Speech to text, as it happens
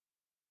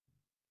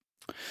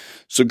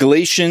So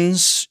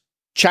Galatians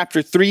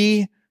chapter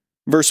 3,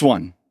 verse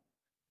 1.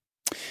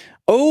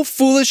 O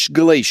foolish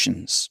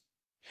Galatians,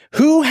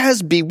 who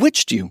has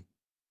bewitched you?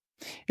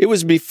 It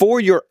was before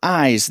your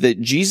eyes that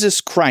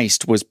Jesus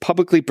Christ was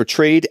publicly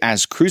portrayed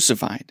as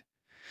crucified.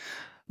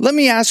 Let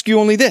me ask you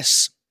only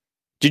this.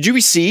 Did you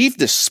receive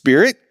the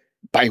Spirit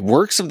by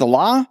works of the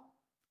law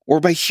or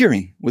by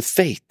hearing with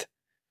faith?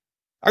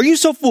 Are you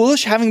so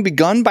foolish, having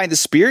begun by the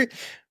Spirit?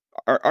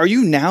 Are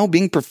you now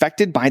being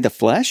perfected by the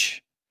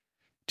flesh?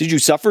 Did you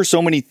suffer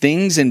so many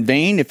things in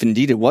vain, if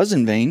indeed it was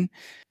in vain?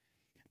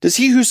 Does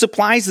he who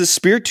supplies the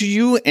Spirit to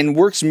you and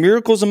works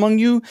miracles among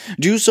you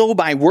do so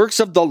by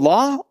works of the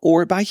law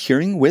or by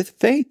hearing with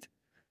faith?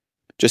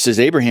 Just as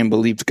Abraham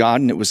believed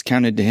God and it was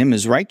counted to him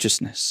as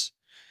righteousness.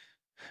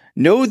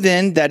 Know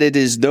then that it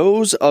is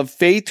those of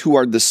faith who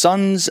are the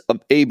sons of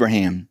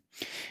Abraham.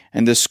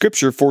 And the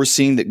scripture,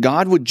 foreseeing that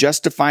God would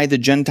justify the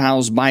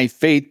Gentiles by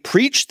faith,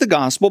 preached the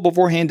gospel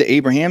beforehand to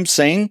Abraham,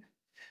 saying,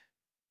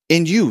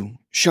 in you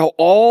shall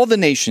all the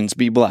nations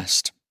be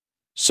blessed.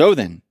 So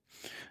then,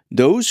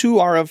 those who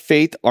are of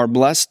faith are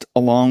blessed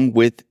along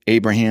with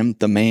Abraham,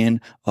 the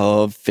man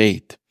of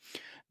faith.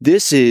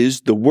 This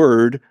is the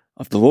word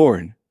of the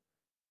Lord.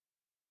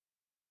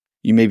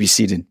 You may be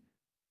seated.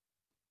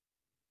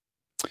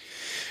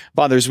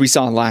 Father, as we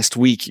saw last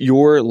week,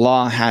 your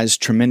law has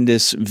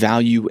tremendous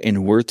value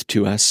and worth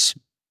to us.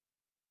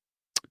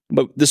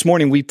 But this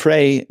morning we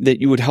pray that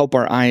you would help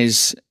our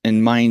eyes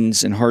and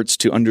minds and hearts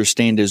to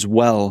understand as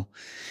well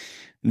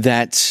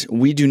that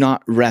we do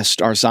not rest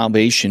our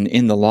salvation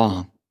in the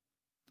law,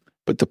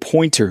 but the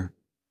pointer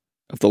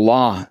of the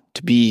law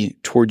to be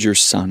toward your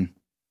Son.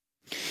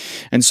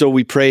 And so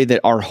we pray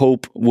that our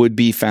hope would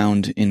be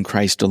found in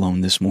Christ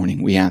alone this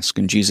morning. We ask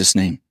in Jesus'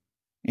 name.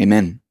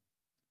 Amen.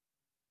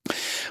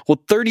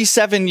 Well,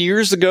 37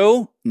 years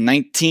ago,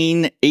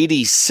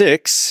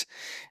 1986,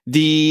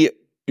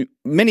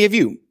 many of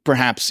you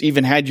perhaps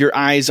even had your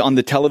eyes on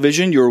the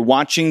television. You were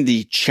watching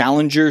the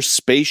Challenger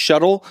space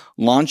shuttle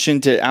launch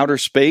into outer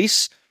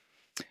space.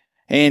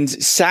 And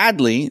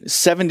sadly,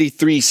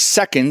 73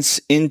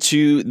 seconds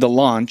into the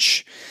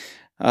launch,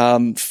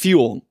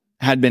 fuel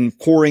had been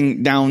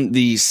pouring down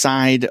the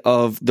side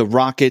of the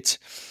rocket,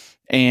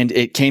 and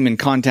it came in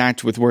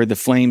contact with where the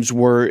flames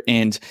were,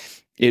 and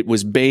it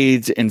was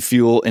bathed in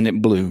fuel, and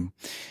it blew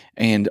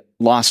and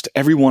lost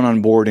everyone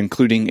on board,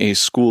 including a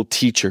school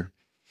teacher.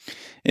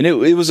 And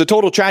it was a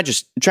total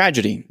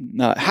tragedy.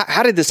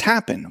 How did this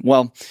happen?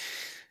 Well,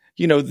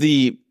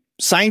 the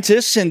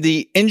scientists and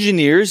the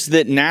engineers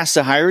that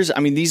NASA hires,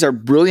 these are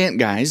brilliant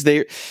guys.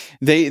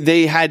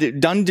 They had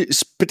done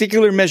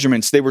particular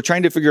measurements. They were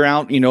trying to figure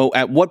out,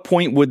 at what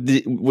point would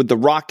the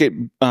rocket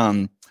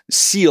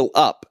seal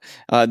up.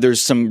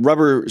 There's some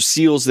rubber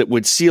seals that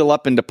would seal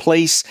up into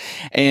place,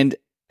 and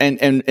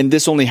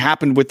this only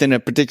happened within a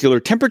particular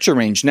temperature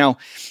range. Now,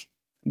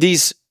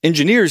 these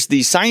engineers,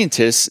 these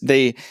scientists,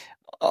 they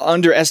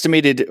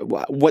underestimated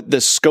what the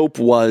scope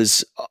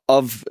was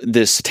of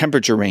this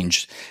temperature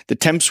range. The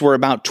temps were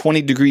about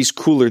 20 degrees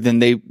cooler than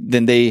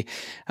they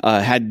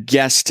had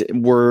guessed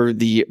were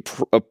the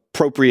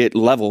appropriate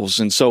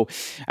levels. And so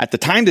at the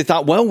time they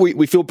thought, well,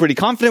 we feel pretty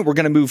confident. We're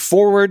going to move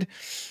forward.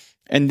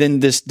 And then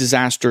this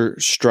disaster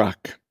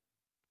struck.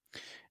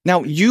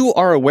 Now, you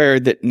are aware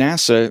that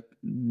NASA,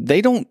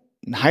 they don't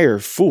hire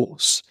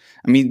fools.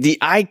 The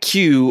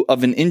IQ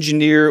of an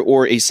engineer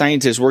or a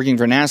scientist working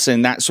for NASA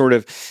in that sort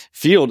of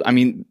field,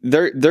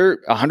 they're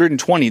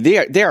 120.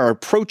 They are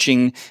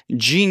approaching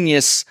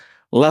genius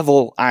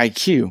level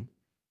IQ.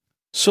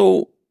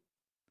 So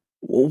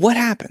what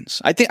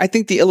happens? I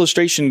think the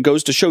illustration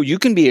goes to show you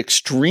can be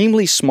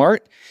extremely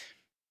smart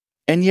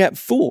and yet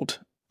fooled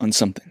on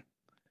something.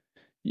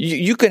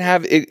 You could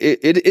have,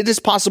 it is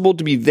possible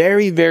to be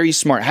very, very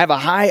smart, have a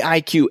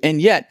high IQ,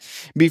 and yet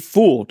be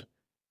fooled.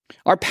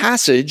 Our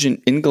passage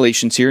in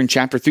Galatians here in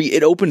chapter 3,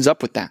 it opens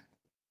up with that.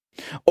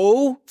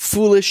 O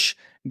foolish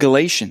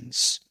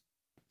Galatians.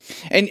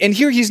 And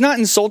here he's not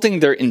insulting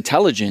their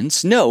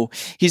intelligence. No,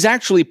 he's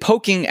actually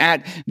poking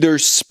at their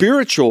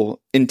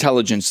spiritual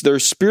intelligence, their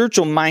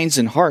spiritual minds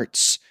and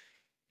hearts.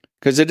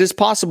 Because it is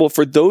possible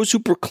for those who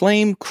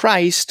proclaim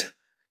Christ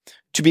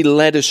to be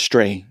led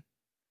astray.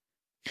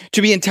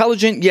 To be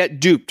intelligent yet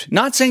duped.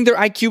 Not saying their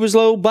IQ is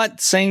low,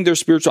 but saying their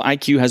spiritual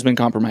IQ has been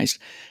compromised.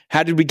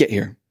 How did we get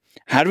here?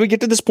 How do we get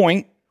to this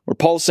point where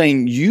Paul's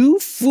saying, you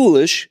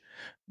foolish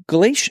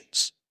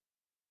Galatians?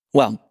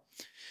 Well,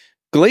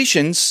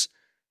 Galatians,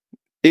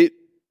 it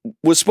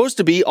was supposed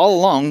to be all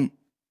along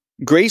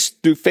grace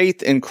through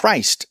faith in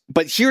Christ.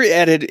 But here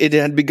it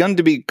had begun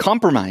to be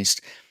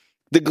compromised.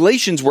 The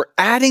Galatians were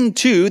adding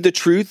to the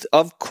truth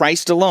of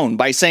Christ alone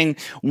by saying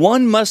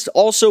one must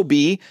also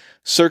be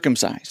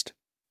circumcised.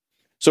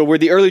 So where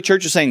the early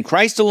church is saying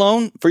Christ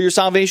alone for your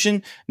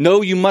salvation,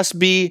 no, you must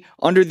be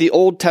under the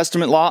Old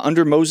Testament law,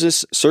 under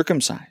Moses,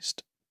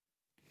 circumcised.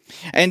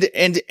 And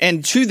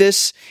to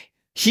this,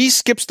 he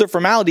skips the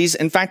formalities.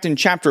 In fact, in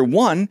chapter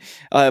 1,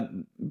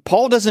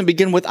 Paul doesn't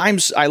begin with,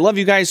 I love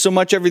you guys so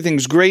much,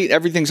 everything's great,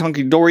 everything's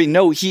hunky-dory.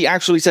 No, he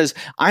actually says,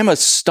 I'm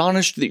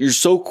astonished that you're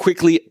so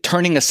quickly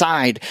turning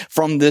aside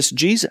from this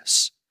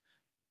Jesus.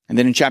 And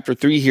then in chapter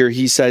 3 here,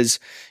 he says,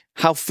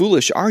 how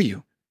foolish are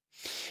you?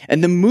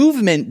 And the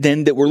movement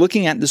then that we're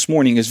looking at this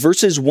morning is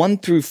verses 1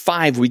 through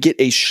 5. We get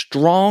a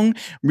strong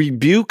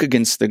rebuke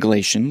against the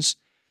Galatians.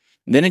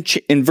 Then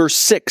in verse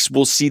 6,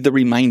 we'll see the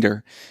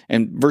reminder,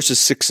 and verses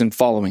 6 and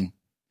following.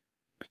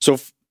 So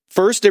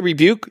first a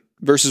rebuke,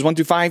 verses 1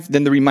 through 5,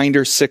 then the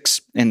reminder,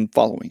 6 and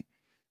following.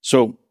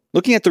 So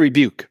looking at the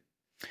rebuke,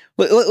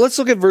 let's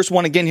look at verse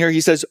 1 again here.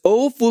 He says,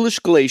 O foolish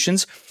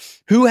Galatians,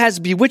 who has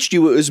bewitched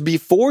you? It was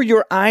before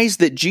your eyes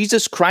that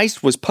Jesus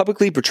Christ was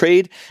publicly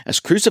portrayed as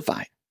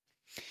crucified.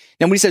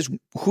 Now when he says,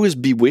 who has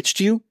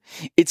bewitched you?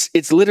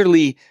 It's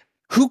literally,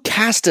 who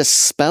cast a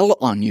spell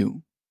on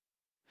you?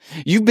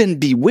 You've been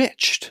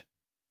bewitched.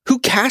 Who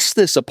cast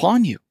this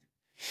upon you?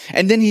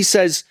 And then he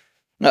says,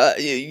 we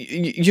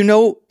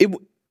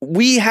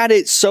had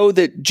it so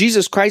that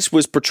Jesus Christ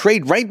was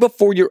portrayed right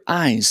before your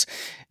eyes.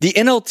 The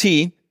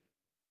NLT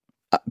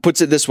puts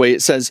it this way.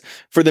 It says,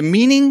 for the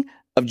meaning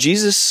of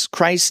Jesus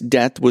Christ's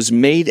death was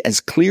made as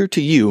clear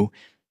to you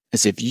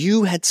as if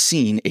you had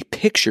seen a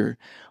picture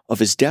of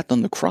his death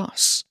on the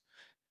cross.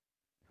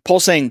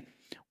 Paul's saying,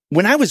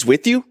 when I was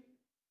with you,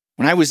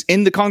 when I was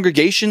in the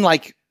congregation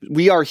like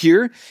we are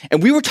here,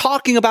 and we were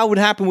talking about what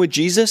happened with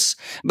Jesus,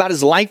 about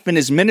his life and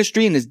his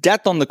ministry and his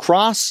death on the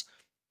cross,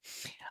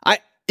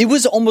 it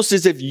was almost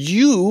as if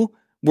you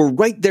were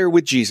right there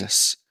with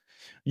Jesus.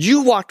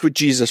 You walked with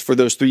Jesus for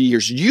those 3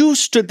 years. You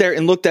stood there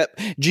and looked at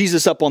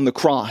Jesus up on the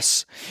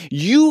cross.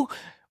 You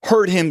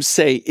heard him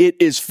say, it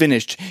is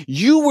finished.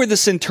 You were the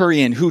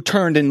centurion who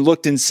turned and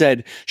looked and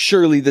said,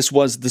 surely this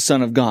was the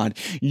Son of God.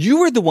 You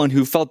were the one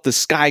who felt the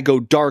sky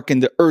go dark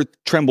and the earth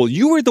tremble.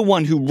 You were the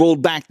one who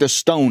rolled back the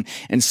stone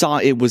and saw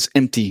it was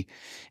empty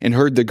and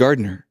heard the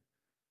gardener.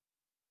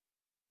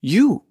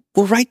 You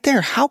were right there.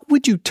 How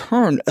would you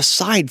turn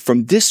aside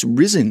from this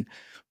risen,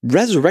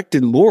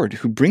 resurrected Lord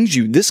who brings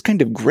you this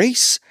kind of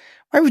grace?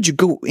 Why would you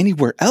go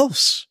anywhere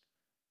else?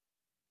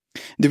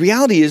 The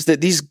reality is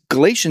that these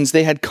Galatians,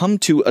 they had come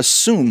to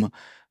assume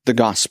the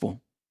gospel.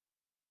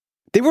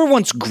 They were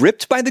once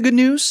gripped by the good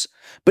news,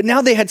 but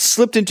now they had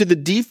slipped into the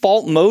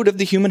default mode of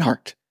the human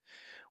heart,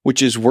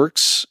 which is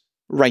works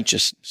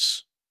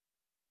righteousness.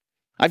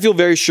 I feel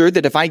very sure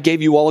that if I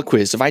gave you all a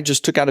quiz, if I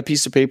just took out a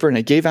piece of paper and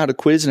I gave out a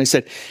quiz and I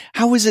said,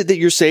 how is it that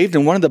you're saved?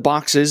 And one of the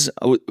boxes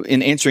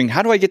in answering,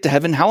 how do I get to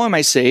heaven? How am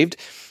I saved?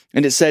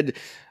 And it said,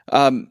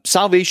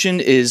 salvation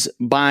is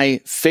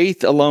by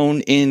faith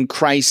alone in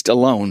Christ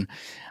alone.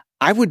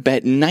 I would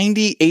bet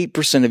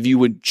 98% of you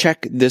would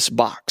check this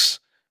box,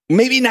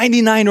 maybe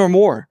 99 or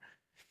more.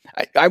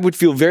 I would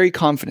feel very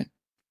confident.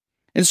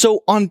 And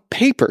so on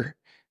paper,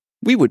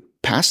 we would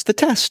pass the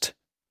test.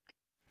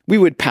 We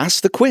would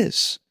pass the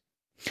quiz.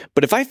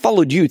 But if I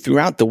followed you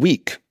throughout the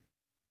week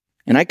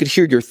and I could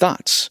hear your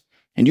thoughts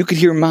and you could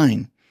hear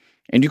mine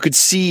and you could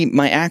see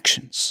my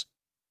actions,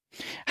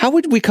 how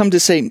would we come to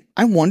say,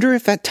 I wonder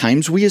if at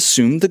times we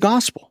assume the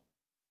gospel?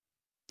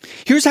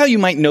 Here's how you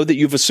might know that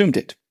you've assumed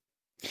it.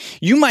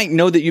 You might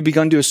know that you've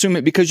begun to assume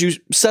it because you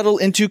settle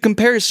into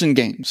comparison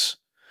games.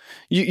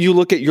 You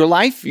look at your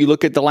life, you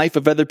look at the life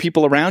of other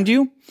people around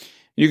you.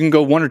 You can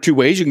go one or two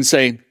ways. You can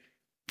say,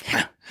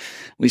 at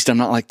least I'm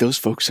not like those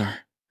folks are.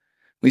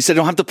 At least I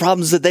don't have the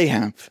problems that they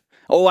have.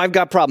 Oh, I've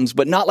got problems,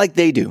 but not like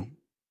they do.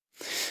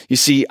 You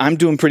see, I'm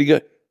doing pretty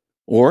good.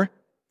 Or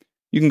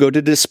you can go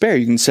to despair.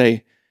 You can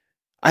say,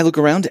 I look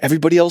around,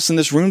 everybody else in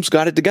this room's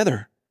got it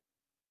together.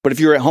 But if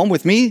you're at home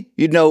with me,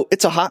 you'd know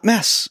it's a hot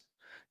mess.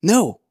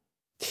 No.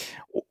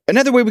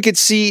 Another way we could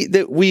see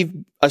that we've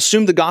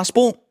assumed the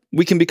gospel,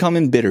 we can become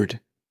embittered.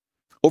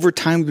 Over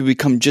time, we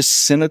become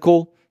just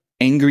cynical,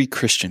 angry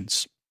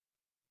Christians.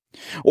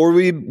 Or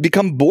we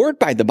become bored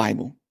by the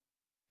Bible.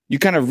 You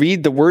kind of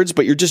read the words,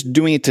 but you're just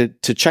doing it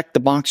to check the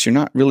box. You're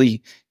not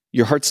really,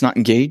 your heart's not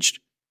engaged.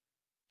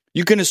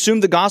 You can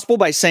assume the gospel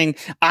by saying,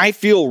 I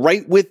feel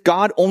right with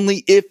God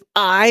only if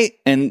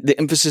and the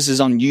emphasis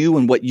is on you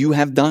and what you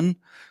have done.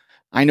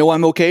 I know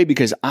I'm okay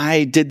because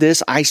I did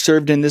this. I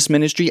served in this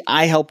ministry.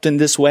 I helped in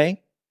this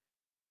way.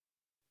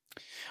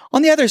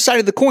 On the other side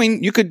of the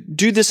coin, you could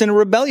do this in a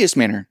rebellious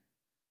manner.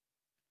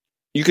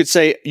 You could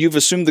say you've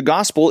assumed the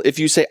gospel if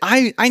you say,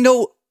 I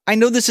know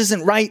this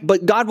isn't right,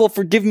 but God will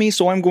forgive me,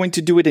 so I'm going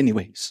to do it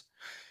anyways.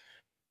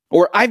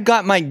 Or I've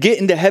got my get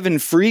into heaven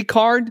free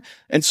card,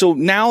 and so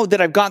now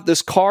that I've got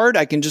this card,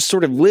 I can just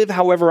sort of live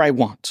however I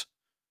want.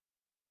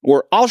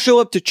 Or I'll show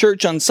up to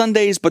church on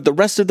Sundays, but the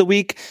rest of the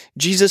week,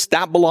 Jesus,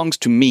 that belongs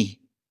to me.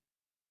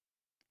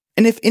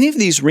 And if any of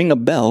these ring a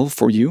bell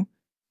for you,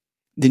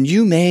 then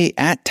you may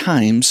at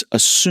times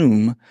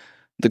assume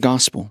the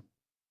gospel.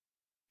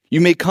 You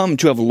may come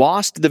to have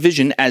lost the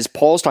vision, as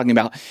Paul's talking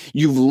about.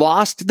 You've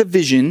lost the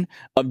vision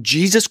of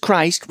Jesus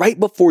Christ right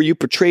before you,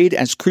 portrayed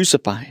as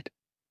crucified.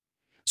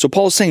 So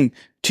Paul's saying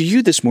to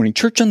you this morning,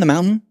 Church on the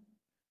Mountain,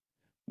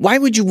 why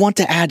would you want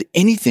to add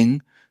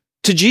anything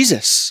to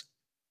Jesus.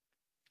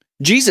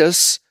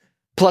 Jesus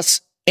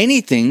plus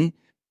anything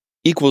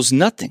equals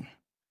nothing.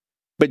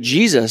 But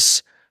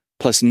Jesus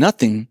plus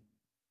nothing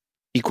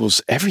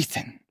equals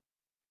everything.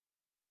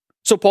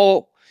 So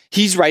Paul,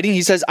 he's writing,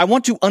 he says, I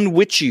want to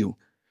unwitch you.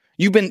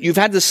 You've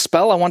had this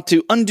spell. I want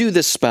to undo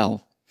this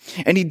spell.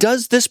 And he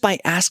does this by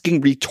asking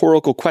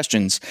rhetorical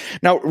questions.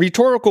 Now,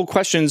 rhetorical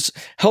questions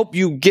help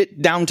you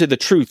get down to the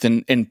truth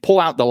and pull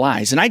out the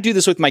lies. And I do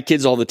this with my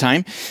kids all the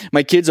time.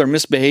 My kids are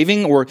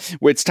misbehaving, or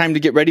it's time to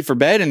get ready for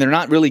bed and they're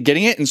not really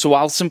getting it. And so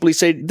I'll simply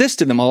say this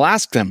to them. I'll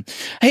ask them,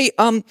 hey,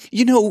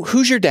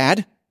 who's your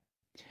dad?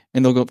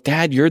 And they'll go,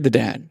 Dad, you're the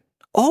dad.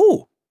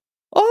 Oh,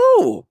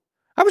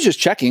 I was just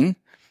checking.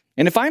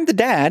 And if I'm the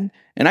dad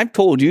and I've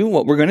told you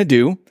what we're going to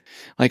do,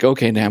 like,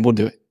 okay, Dad, we'll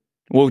do it.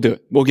 We'll do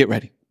it. We'll get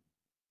ready.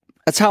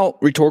 That's how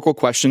rhetorical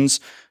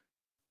questions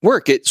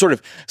work. It sort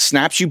of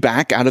snaps you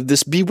back out of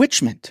this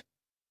bewitchment.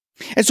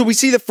 And so we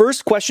see the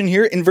first question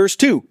here in verse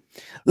 2.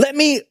 Let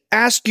me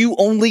ask you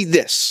only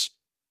this.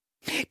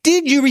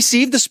 Did you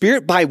receive the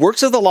Spirit by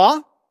works of the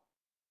law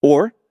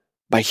or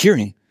by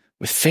hearing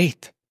with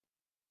faith?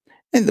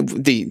 And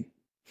the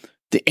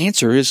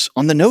answer is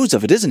on the nose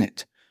of it, isn't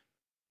it?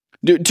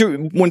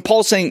 When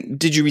Paul's saying,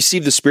 did you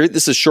receive the Spirit?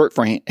 This is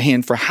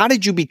shorthand for how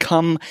did you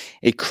become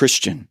a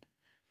Christian?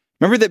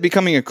 Remember that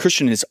becoming a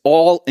Christian is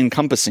all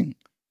encompassing.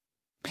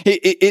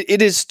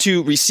 It is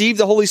to receive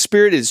the Holy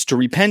Spirit, it is to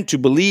repent, to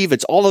believe.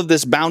 It's all of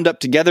this bound up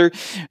together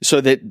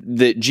so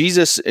that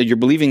Jesus, you're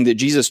believing that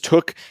Jesus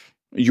took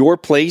your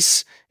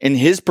place in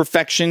his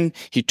perfection.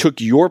 He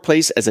took your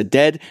place as a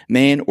dead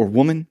man or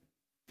woman.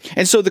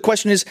 And so the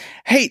question is,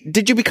 hey,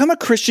 did you become a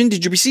Christian?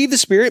 Did you receive the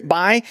Spirit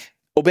by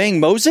obeying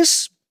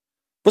Moses?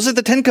 Was it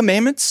the 10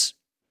 Commandments?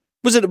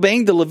 Was it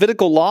obeying the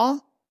Levitical law?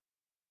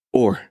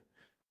 Or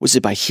was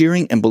it by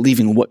hearing and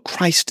believing what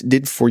Christ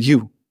did for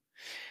you?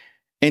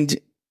 And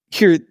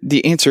here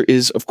the answer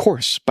is, of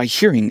course, by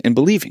hearing and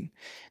believing.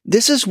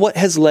 This is what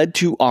has led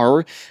to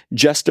our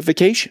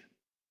justification.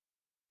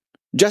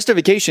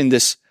 Justification,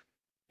 this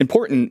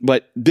important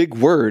but big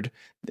word,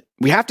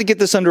 we have to get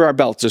this under our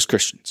belts as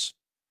Christians.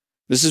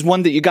 This is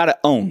one that you got to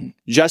own,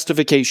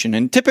 justification.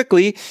 And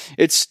typically,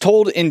 it's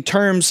told in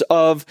terms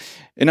of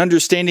an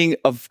understanding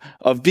of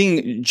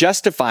being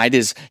justified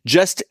is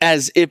just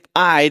as if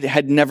I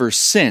had never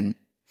sinned.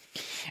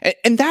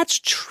 And that's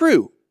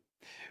true.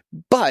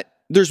 But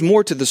there's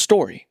more to the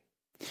story.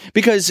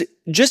 Because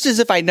just as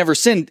if I'd never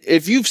sinned,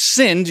 if you've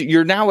sinned,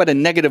 you're now at a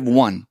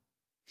 -1.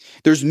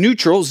 There's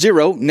neutral,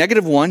 0,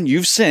 -1,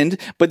 you've sinned,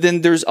 but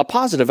then there's a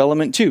positive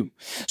element too.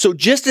 So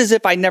just as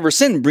if I never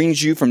sinned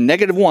brings you from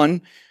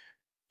 -1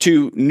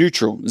 to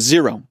neutral,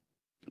 0.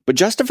 But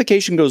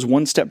justification goes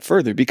one step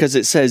further because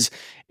it says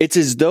it's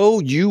as though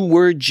you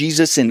were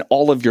Jesus in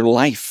all of your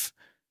life.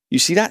 You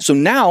see that? So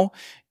now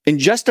in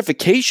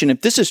justification,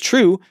 if this is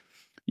true,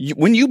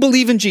 when you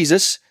believe in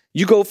Jesus,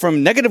 you go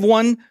from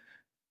 -1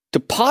 to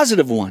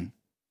 +1.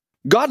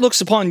 God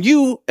looks upon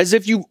you as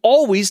if you've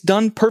always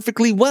done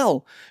perfectly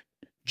well.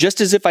 Just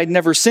as if I'd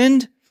never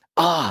sinned,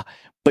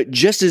 but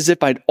just as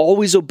if I'd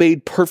always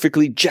obeyed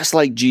perfectly, just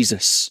like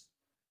Jesus.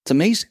 It's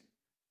amazing.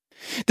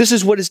 This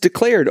is what is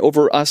declared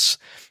over us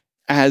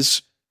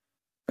as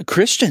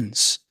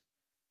Christians.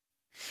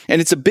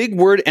 And it's a big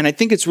word, and I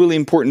think it's really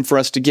important for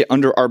us to get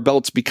under our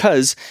belts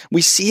because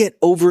we see it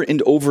over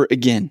and over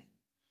again.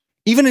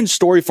 Even in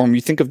story form,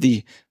 you think of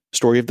the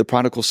story of the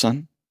prodigal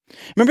son.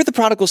 Remember the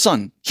prodigal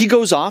son? He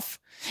goes off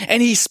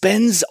and he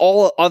spends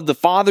all of the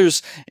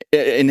father's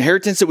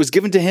inheritance that was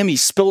given to him. He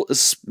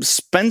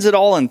spends it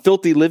all on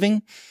filthy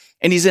living.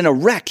 And he's in a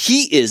wreck.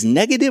 He is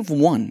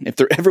 -1. If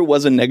there ever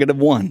was a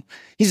 -1,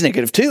 he's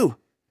 -2.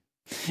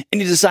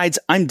 And he decides,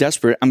 I'm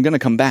desperate. I'm going to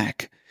come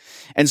back.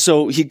 And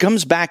so he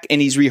comes back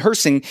and he's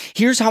rehearsing.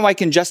 Here's how I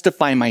can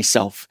justify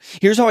myself.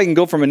 Here's how I can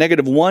go from a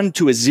 -1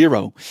 to a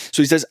 0.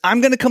 So he says,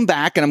 I'm going to come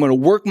back and I'm going to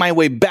work my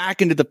way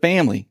back into the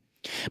family.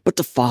 But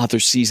the father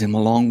sees him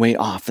a long way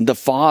off, and the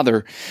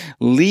father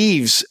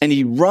leaves and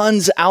he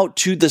runs out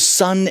to the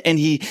son and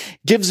he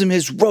gives him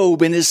his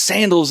robe and his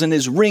sandals and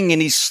his ring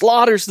and he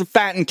slaughters the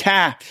fattened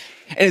calf.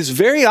 And it's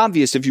very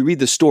obvious if you read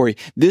the story,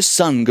 this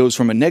son goes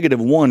from a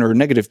 -1 or a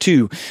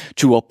 -2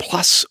 to a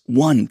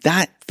 +1.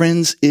 That,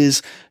 friends,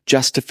 is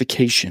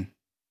justification.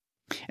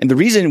 And the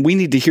reason we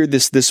need to hear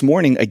this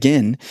morning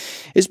again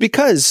is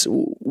because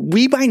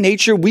we by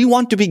nature, we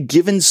want to be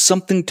given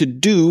something to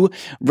do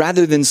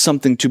rather than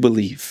something to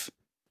believe.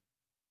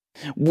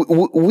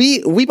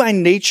 We by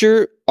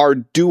nature are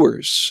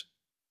doers.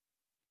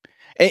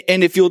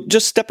 And if you'll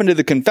just step into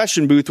the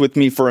confession booth with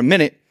me for a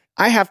minute,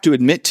 I have to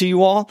admit to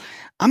you all,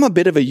 I'm a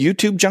bit of a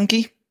YouTube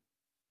junkie.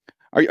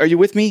 Are you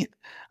with me?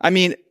 I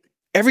mean,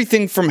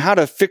 everything from how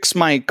to fix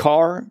my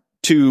car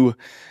to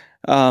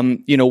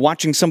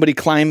watching somebody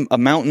climb a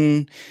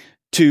mountain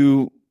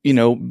to,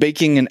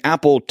 baking an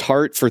apple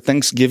tart for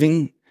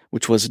Thanksgiving,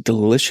 which was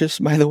delicious,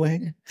 by the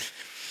way.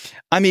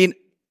 I mean,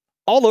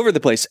 all over the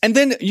place. And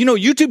then,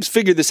 YouTube's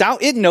figured this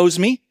out. It knows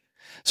me.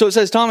 So it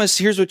says, Thomas,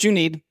 here's what you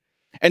need.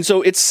 And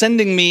so it's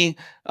sending me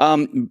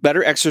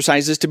better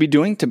exercises to be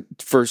doing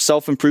for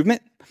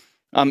self-improvement.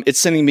 It's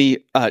sending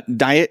me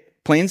diet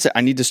plans that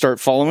I need to start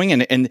following,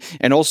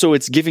 and also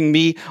it's giving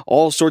me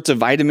all sorts of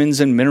vitamins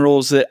and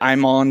minerals that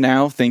I'm on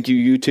now. Thank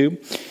you, YouTube.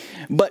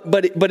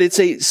 But it's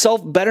a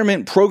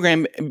self-betterment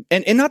program,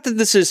 and not that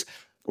this is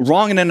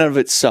wrong in and of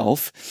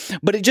itself,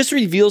 but it just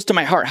reveals to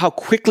my heart how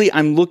quickly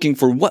I'm looking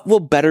for what will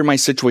better my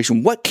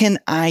situation. What can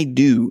I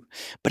do?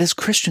 But as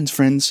Christians,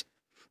 friends,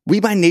 we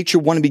by nature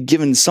want to be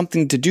given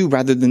something to do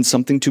rather than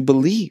something to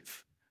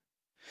believe.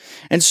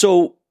 And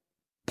so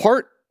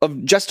part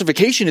of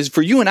justification is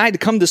for you and I to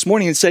come this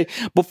morning and say,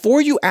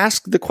 before you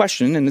ask the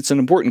question, and it's an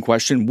important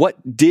question, what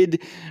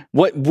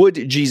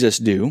would Jesus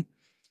do?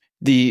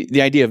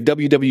 The idea of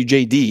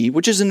WWJD,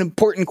 which is an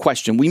important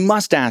question. We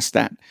must ask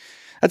that.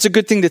 That's a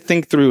good thing to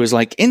think through, is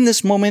like, in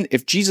this moment,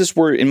 if Jesus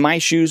were in my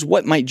shoes,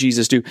 what might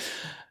Jesus do?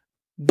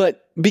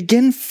 But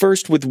begin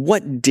first with,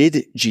 what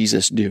did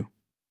Jesus do?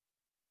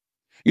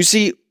 You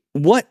see,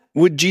 what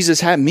would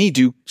Jesus have me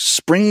do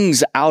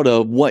springs out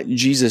of what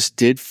Jesus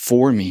did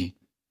for me.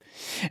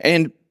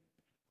 And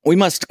we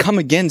must come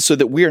again so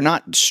that we are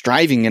not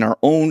striving in our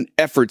own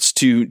efforts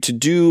to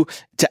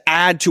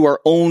add to our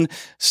own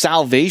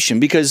salvation,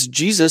 because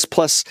Jesus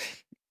plus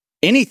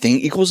anything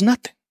equals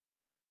nothing.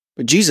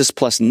 But Jesus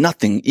plus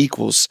nothing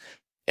equals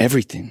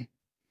everything.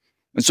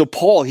 And so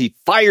Paul, he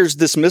fires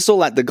this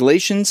missile at the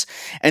Galatians,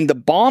 and the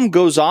bomb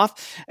goes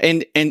off,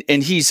 and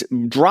he's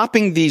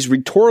dropping these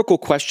rhetorical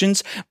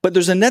questions. But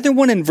there's another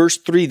one in verse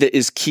 3 that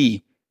is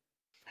key.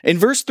 In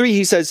verse 3,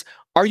 he says,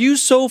 "Are you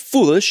so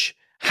foolish?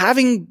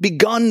 Having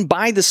begun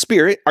by the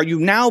Spirit, are you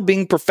now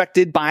being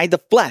perfected by the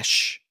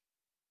flesh?"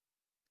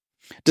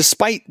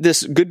 Despite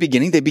this good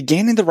beginning, they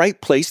began in the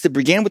right place. They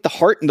began with the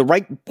heart and the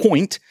right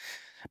point.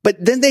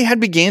 But then they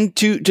had began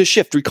to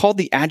shift. Recall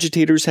the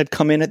agitators had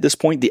come in at this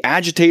point. The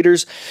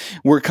agitators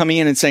were coming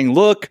in and saying,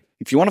 look,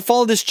 if you want to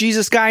follow this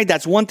Jesus guy,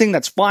 that's one thing,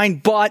 that's fine,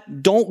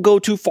 but don't go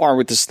too far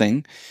with this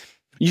thing.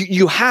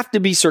 You have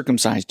to be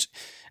circumcised.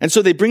 And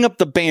so they bring up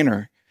the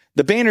banner.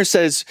 The banner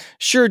says,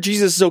 sure,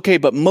 Jesus is okay,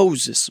 but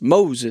Moses,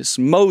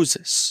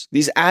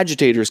 these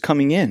agitators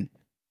coming in.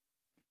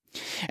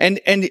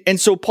 And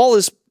so Paul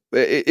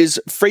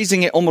is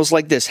phrasing it almost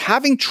like this: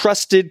 having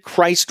trusted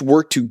Christ's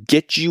work to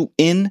get you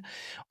in,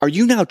 are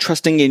you now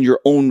trusting in your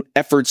own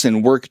efforts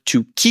and work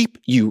to keep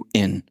you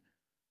in?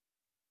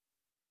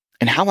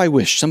 And how I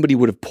wish somebody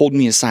would have pulled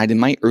me aside in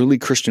my early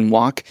Christian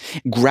walk,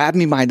 grabbed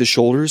me by the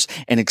shoulders,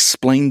 and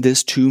explained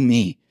this to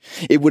me.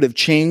 It would have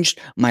changed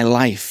my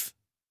life.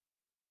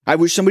 I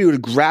wish somebody would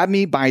have grabbed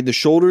me by the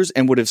shoulders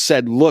and would have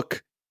said,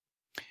 look,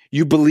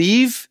 you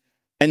believe,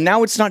 and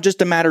now it's not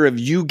just a matter of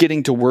you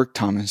getting to work,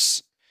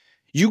 Thomas.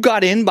 You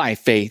got in by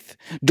faith.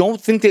 Don't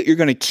think that you're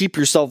going to keep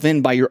yourself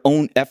in by your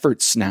own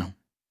efforts now.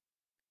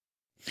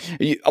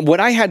 What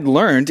I had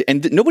learned,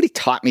 and nobody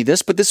taught me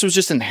this, but this was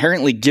just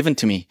inherently given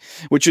to me,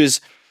 which is,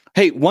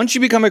 hey, once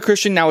you become a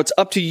Christian, now it's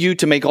up to you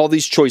to make all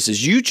these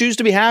choices. You choose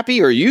to be happy,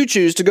 or you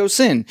choose to go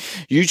sin.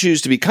 You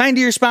choose to be kind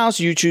to your spouse.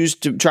 You choose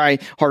to try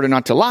harder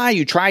not to lie.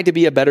 You try to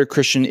be a better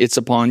Christian. It's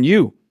upon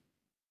you.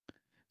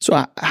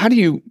 So how do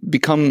you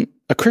become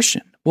a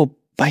Christian? Well,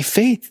 by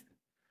faith.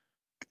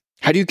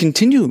 How do you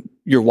continue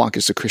your walk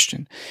as a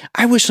Christian?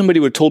 I wish somebody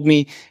would have told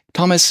me,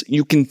 Thomas,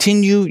 you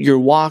continue your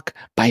walk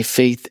by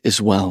faith as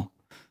well.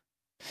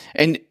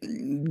 And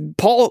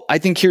Paul, I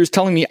think here is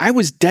telling me I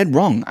was dead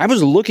wrong. I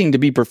was looking to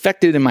be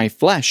perfected in my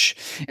flesh.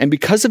 And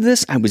because of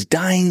this, I was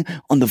dying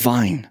on the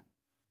vine.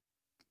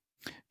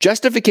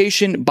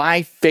 Justification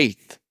by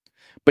faith.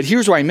 But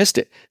here's where I missed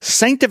it.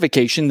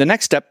 Sanctification, the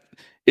next step,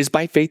 is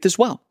by faith as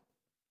well.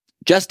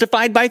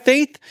 Justified by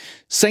faith,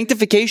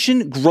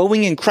 sanctification,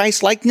 growing in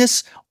Christ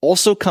likeness,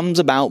 also comes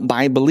about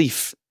by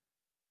belief.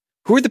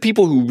 Who are the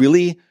people who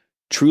really,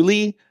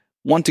 truly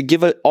want to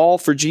give it all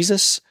for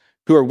Jesus?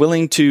 Who are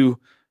willing to,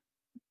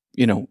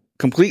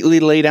 completely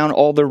lay down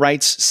all their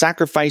rights,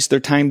 sacrifice their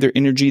time, their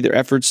energy, their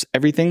efforts,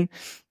 everything?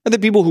 Are the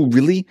people who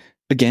really,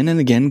 again and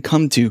again,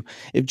 come to,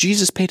 if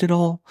Jesus paid it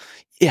all,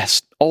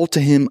 yes, all to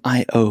him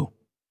I owe.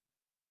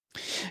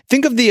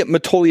 Think of the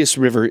Metolius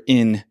River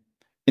in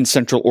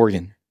Central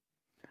Oregon.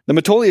 The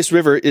Metolius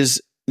River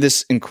is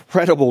this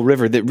incredible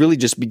river that really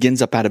just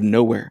begins up out of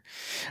nowhere.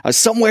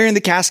 Somewhere in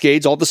the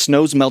Cascades, all the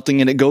snow's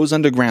melting and it goes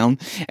underground,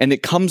 and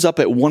it comes up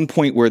at one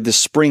point where the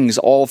springs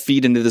all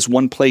feed into this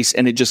one place,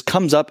 and it just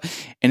comes up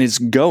and it's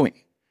going.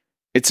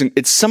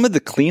 It's some of the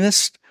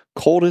cleanest,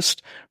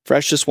 coldest,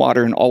 freshest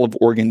water in all of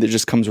Oregon that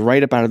just comes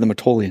right up out of the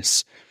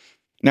Metolius.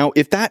 Now,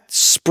 if that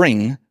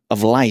spring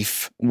of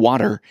life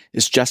water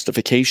is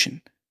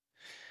justification,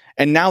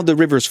 and now the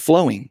river's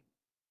flowing,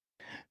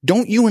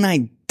 don't you and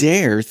I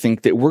dare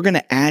think that we're going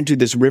to add to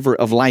this river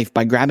of life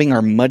by grabbing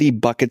our muddy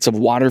buckets of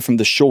water from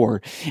the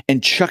shore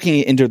and chucking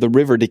it into the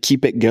river to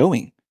keep it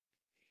going.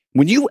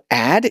 When you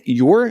add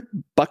your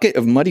bucket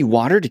of muddy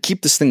water to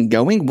keep this thing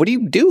going, what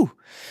do?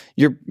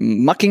 You're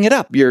mucking it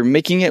up. You're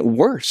making it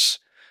worse.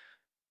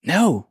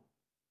 No,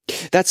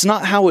 that's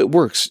not how it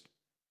works.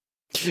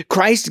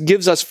 Christ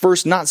gives us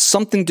first not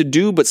something to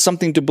do, but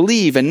something to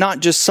believe, and not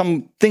just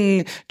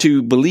something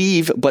to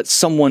believe, but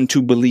someone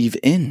to believe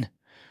in.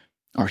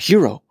 Our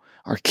hero,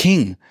 our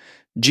king,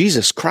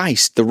 Jesus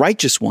Christ, the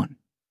righteous one?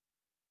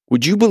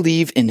 Would you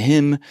believe in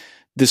him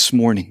this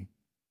morning?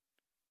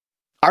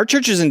 Our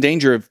church is in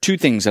danger of two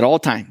things at all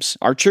times.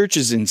 Our church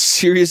is in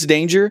serious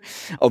danger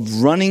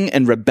of running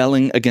and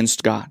rebelling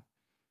against God.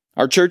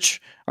 Our church,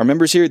 our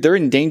members here, they're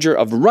in danger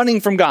of running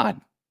from God.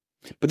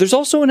 But there's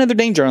also another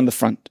danger on the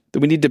front that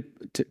we need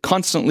to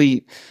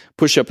constantly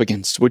push up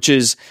against, which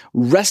is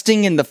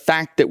resting in the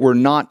fact that we're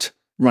not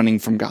running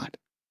from God.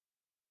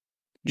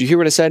 Did you hear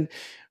what I said?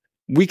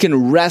 We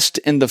can rest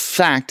in the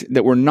fact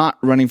that we're not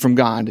running from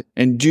God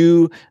and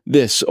do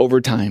this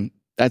over time.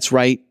 That's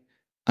right.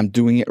 I'm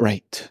doing it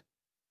right.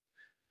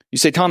 You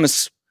say,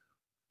 Thomas,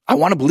 I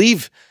want to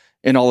believe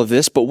in all of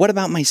this, but what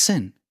about my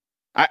sin?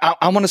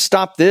 I want to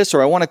stop this,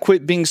 or I want to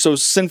quit being so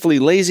sinfully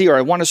lazy, or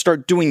I want to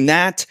start doing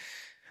that.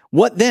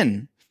 What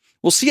then?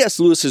 Well, C.S.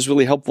 Lewis is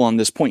really helpful on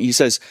this point. He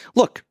says,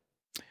 look,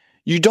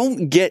 you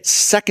don't get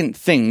second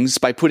things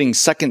by putting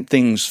second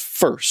things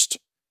first.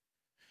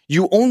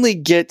 You only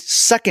get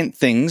second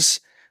things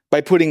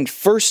by putting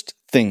first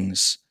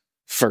things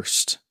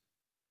first.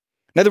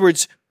 In other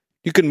words,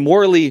 you can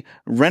morally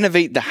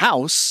renovate the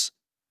house,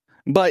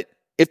 but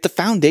if the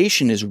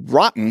foundation is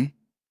rotten,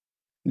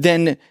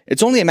 then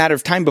it's only a matter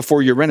of time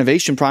before your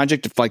renovation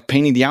project, if like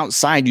painting the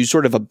outside, you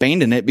sort of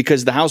abandon it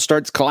because the house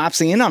starts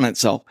collapsing in on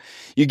itself.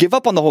 You give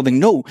up on the whole thing.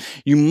 No,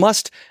 you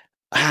must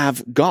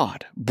have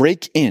God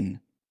break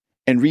in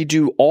and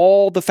redo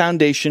all the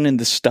foundation and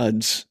the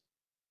studs.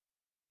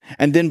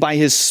 And then by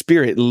his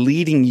Spirit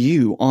leading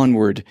you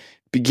onward,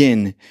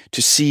 begin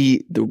to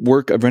see the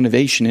work of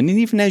renovation. And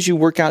even as you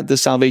work out the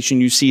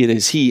salvation, you see it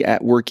as he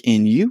at work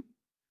in you.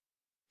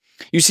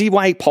 You see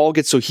why Paul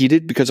gets so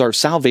heated? Because our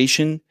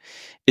salvation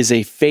is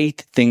a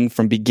faith thing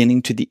from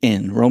beginning to the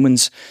end.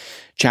 Romans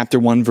chapter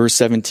 1, verse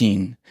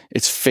 17.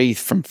 It's faith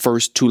from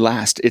first to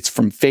last. It's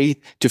from faith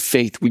to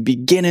faith. We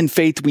begin in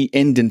faith, we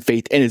end in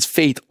faith, and it's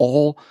faith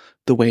all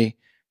the way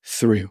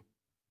through.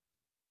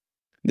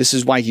 This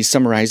is why he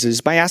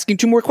summarizes by asking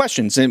two more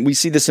questions. And we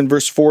see this in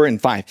verse 4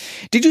 and 5.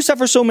 Did you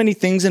suffer so many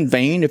things in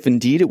vain, if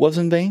indeed it was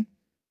in vain?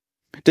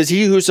 Does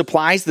he who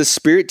supplies the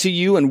Spirit to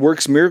you and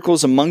works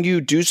miracles among you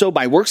do so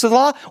by works of the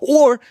law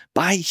or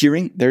by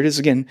hearing? There it is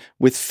again,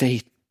 with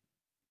faith.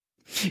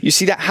 You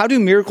see that? How do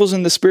miracles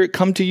in the Spirit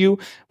come to you?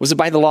 Was it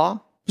by the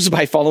law? Was it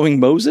by following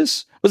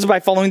Moses? Was it by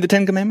following the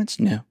Ten Commandments?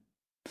 No.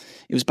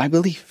 It was by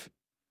belief.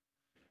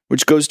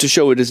 Which goes to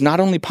show it is not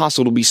only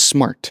possible to be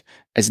smart,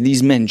 as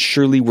these men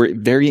surely were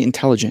very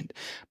intelligent,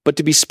 but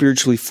to be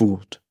spiritually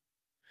fooled.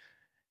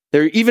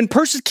 They're even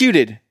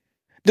persecuted.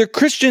 They're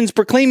Christians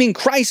proclaiming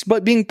Christ,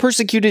 but being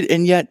persecuted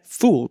and yet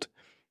fooled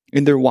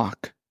in their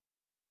walk.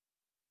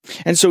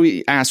 And so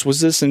he asks,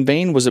 was this in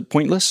vain? Was it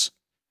pointless?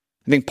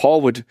 I think Paul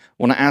would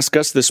want to ask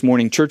us this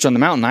morning, Church on the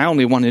Mountain, I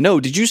only want to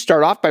know, did you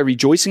start off by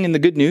rejoicing in the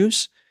good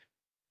news?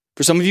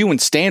 For some of you, when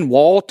Stan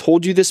Wall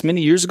told you this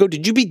many years ago,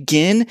 did you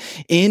begin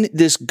in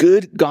this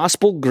good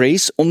gospel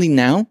grace only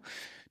now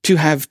to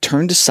have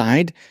turned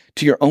aside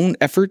to your own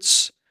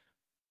efforts?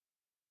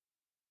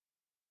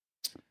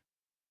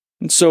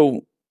 And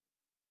so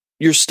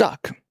you're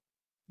stuck,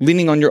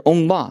 leaning on your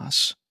own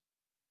laws,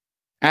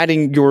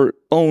 adding your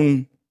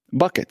own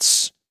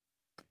buckets.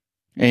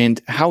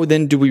 And how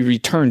then do we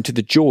return to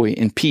the joy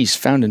and peace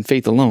found in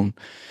faith alone?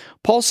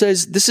 Paul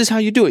says this is how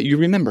you do it. You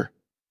remember.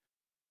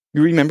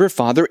 You remember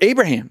Father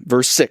Abraham,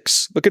 verse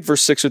 6. Look at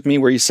verse 6 with me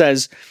where he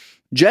says,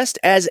 just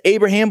as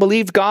Abraham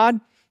believed God,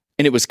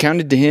 and it was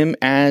counted to him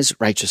as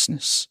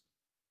righteousness.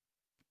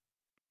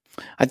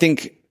 I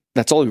think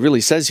that's all he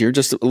really says here.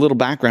 Just a little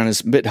background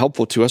is a bit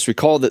helpful to us.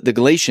 Recall that the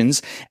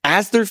Galatians,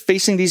 as they're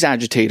facing these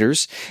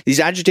agitators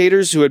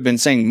who had been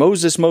saying,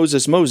 Moses,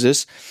 Moses,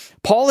 Moses,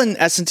 Paul, in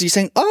essence, he's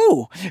saying,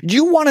 oh,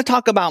 you want to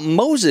talk about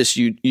Moses,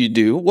 you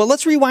do? Well,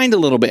 let's rewind a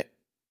little bit.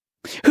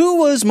 Who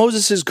was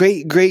Moses'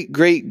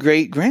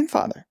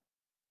 great-great-great-great-grandfather?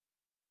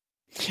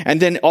 And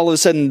then all of a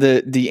sudden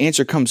the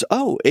answer comes,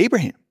 oh,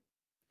 Abraham.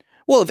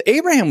 Well, if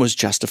Abraham was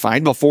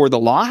justified before the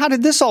law, how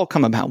did this all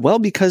come about? Well,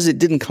 because it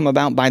didn't come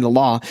about by the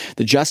law.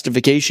 The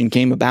justification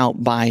came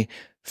about by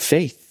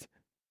faith.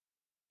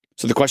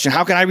 So the question,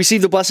 how can I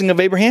receive the blessing of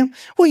Abraham?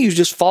 Well, you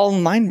just fall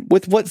in line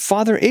with what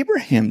Father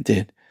Abraham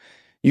did.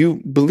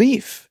 You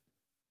believe.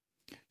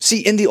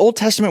 See, in the Old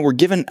Testament, we're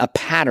given a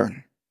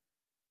pattern.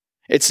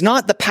 It's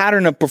not the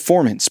pattern of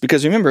performance,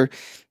 because remember,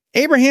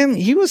 Abraham,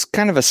 he was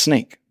kind of a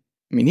snake.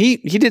 I mean, he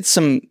did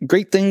some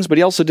great things, but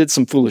he also did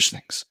some foolish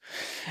things.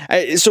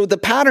 So the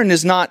pattern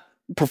is not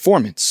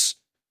performance,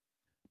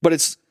 but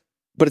it's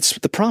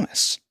the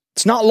promise.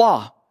 It's not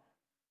law,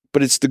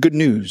 but it's the good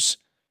news.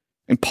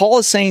 And Paul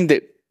is saying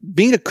that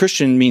being a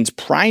Christian means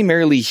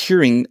primarily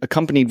hearing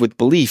accompanied with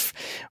belief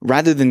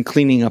rather than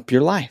cleaning up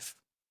your life.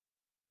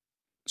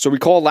 So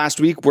recall last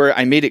week where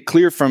I made it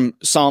clear from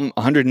Psalm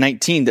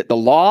 119 that the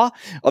law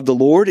of the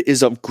Lord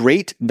is of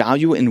great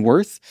value and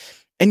worth.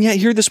 And yet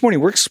here this morning,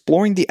 we're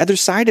exploring the other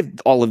side of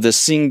all of this,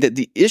 seeing that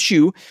the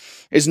issue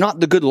is not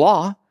the good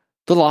law.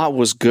 The law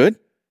was good.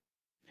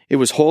 It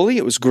was holy.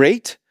 It was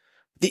great.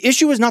 The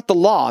issue is not the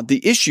law.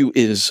 The issue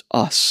is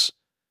us.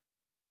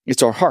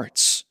 It's our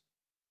hearts.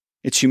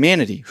 It's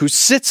humanity who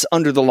sits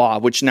under the law,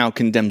 which now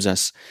condemns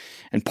us.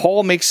 And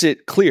Paul makes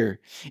it clear,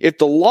 if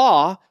the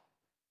law,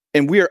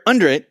 and we are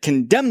under it,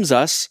 condemns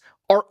us,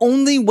 our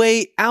only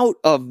way out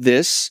of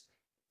this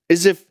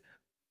is if,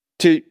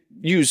 to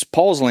use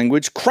Paul's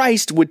language,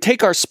 Christ would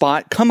take our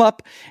spot, come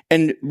up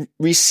and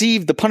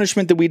receive the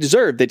punishment that we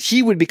deserve, that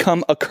he would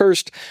become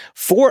accursed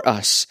for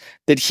us,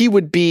 that he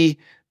would be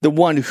the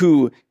one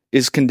who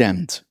is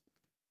condemned.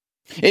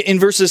 In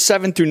verses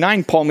 7 through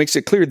 9, Paul makes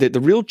it clear that the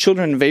real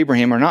children of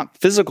Abraham are not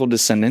physical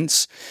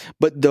descendants,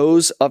 but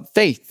those of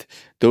faith,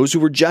 those who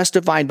were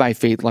justified by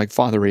faith like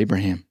Father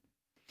Abraham.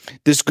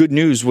 This good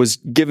news was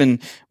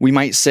given, we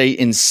might say,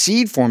 in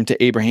seed form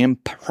to Abraham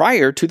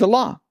prior to the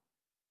law.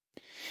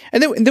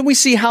 And then we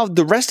see how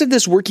the rest of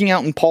this working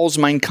out in Paul's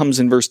mind comes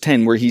in verse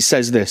 10, where he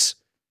says this.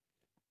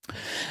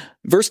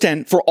 Verse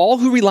 10, for all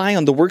who rely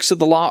on the works of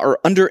the law are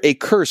under a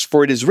curse,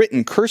 for it is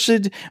written,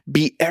 cursed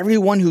be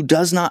everyone who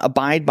does not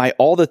abide by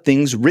all the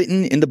things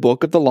written in the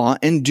book of the law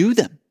and do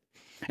them.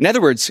 In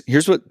other words,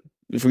 here's what,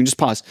 if we can just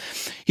pause.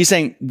 He's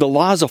saying the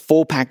law is a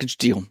full package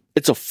deal.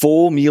 It's a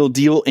full meal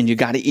deal, and you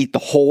got to eat the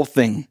whole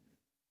thing.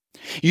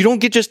 You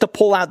don't get just to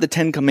pull out the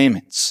 10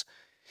 commandments.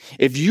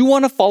 If you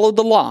want to follow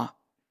the law,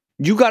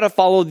 you got to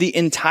follow the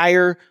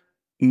entire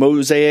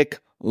Mosaic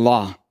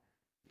law.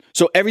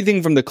 So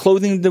everything from the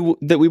clothing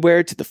that we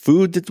wear to the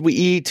food that we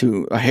eat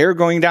to a hair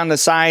going down the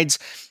sides,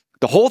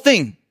 the whole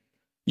thing,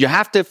 you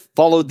have to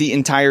follow the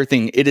entire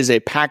thing. It is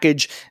a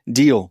package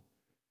deal.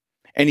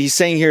 And he's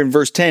saying here in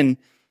verse 10,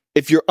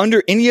 if you're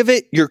under any of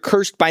it, you're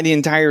cursed by the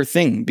entire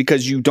thing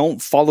because you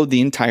don't follow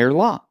the entire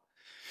law.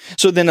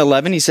 So then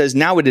 11, he says,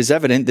 now it is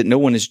evident that no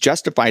one is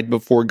justified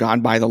before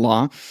God by the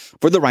law,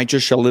 for the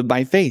righteous shall live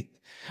by faith.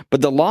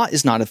 But the law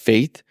is not of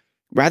faith.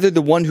 Rather,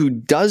 the one who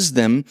does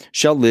them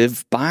shall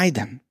live by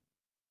them.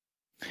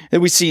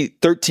 Then we see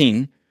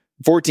 13,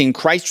 14,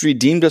 Christ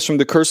redeemed us from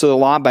the curse of the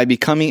law by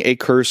becoming a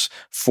curse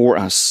for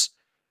us.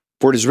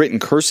 For it is written,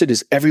 cursed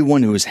is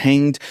everyone who is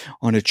hanged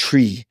on a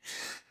tree,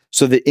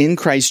 so that in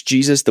Christ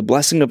Jesus the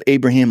blessing of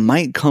Abraham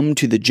might come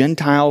to the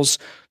Gentiles,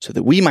 so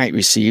that we might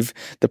receive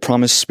the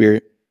promised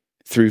Spirit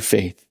through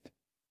faith.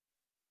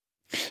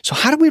 So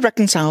how do we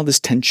reconcile this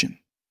tension?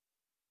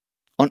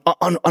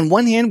 On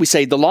one hand, we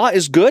say the law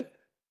is good,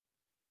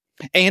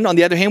 and on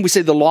the other hand, we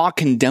say the law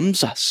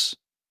condemns us.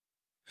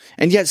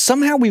 And yet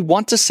somehow we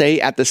want to say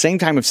at the same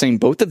time of saying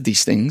both of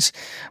these things,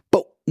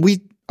 but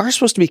we are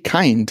supposed to be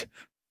kind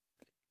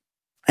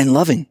and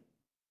loving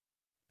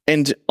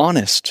and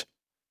honest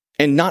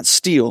and not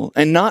steal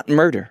and not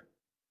murder.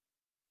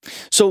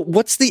 So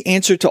what's the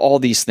answer to all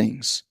these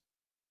things?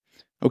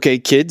 Okay,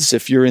 kids,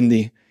 if you're in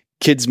the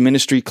kids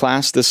ministry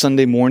class this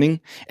Sunday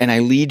morning and I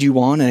lead you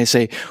on and I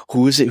say,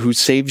 who is it who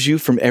saves you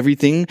from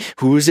everything?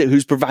 Who is it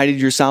who's provided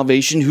your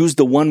salvation? Who's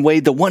the one way,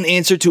 the one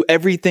answer to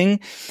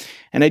everything?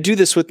 And I do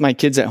this with my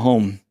kids at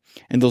home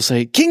and they'll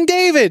say, King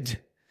David.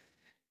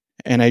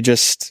 And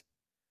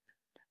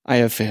I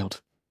have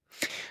failed.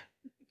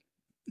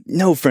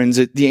 No, friends,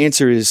 the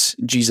answer is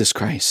Jesus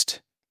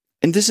Christ.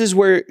 And this is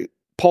where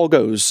Paul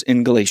goes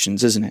in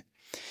Galatians, isn't it?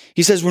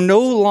 He says, we're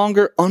no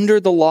longer under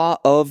the law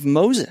of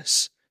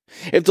Moses.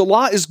 If the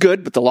law is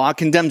good, but the law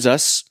condemns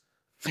us,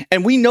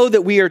 and we know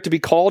that we are to be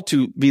called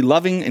to be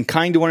loving and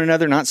kind to one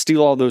another, not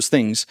steal all those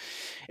things,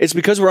 it's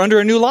because we're under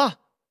a new law.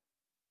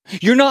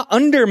 You're not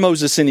under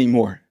Moses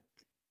anymore.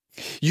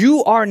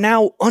 You are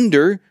now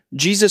under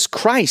Jesus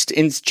Christ.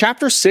 In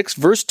chapter 6,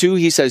 verse 2,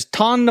 he says,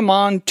 ton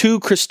namon tu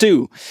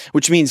Christou,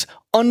 which means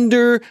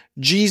under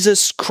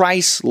Jesus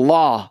Christ's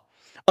law,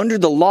 under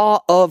the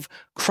law of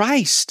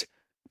Christ.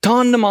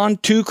 Ton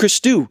namon tu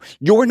Christou.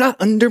 You're not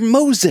under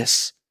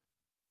Moses.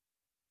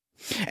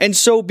 And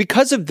so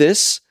because of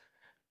this,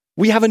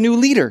 we have a new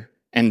leader.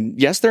 And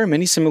yes, there are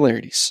many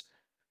similarities.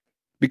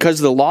 Because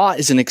the law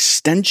is an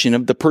extension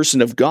of the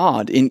person of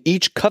God in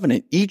each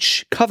covenant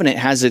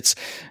has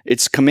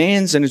its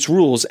commands and its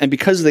rules, and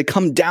because they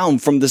come down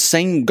from the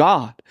same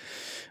God.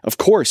 Of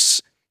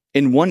course,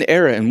 in one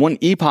era, in one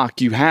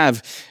epoch, you have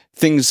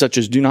things such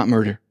as do not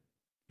murder,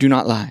 do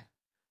not lie,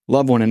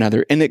 love one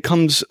another. And it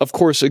comes, of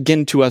course,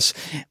 again to us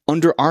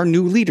under our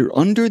new leader,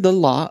 under the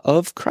law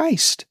of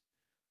Christ.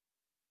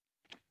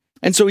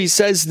 And so he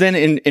says then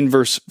in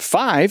verse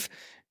 5,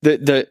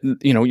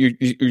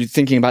 you're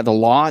thinking about the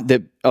law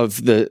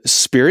of the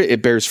Spirit.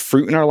 It bears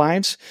fruit in our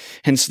lives,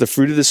 hence the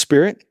fruit of the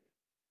Spirit.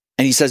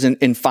 And he says in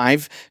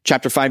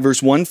chapter 5,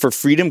 verse 1, for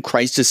freedom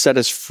Christ has set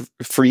us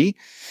free.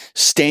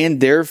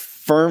 Stand there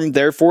firm,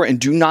 therefore,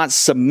 and do not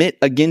submit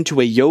again to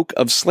a yoke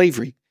of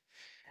slavery.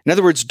 In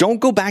other words,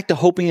 don't go back to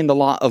hoping in the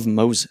law of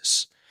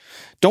Moses.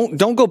 Don't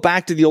go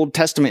back to the Old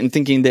Testament and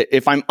thinking that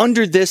if I'm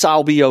under this,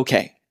 I'll be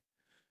okay.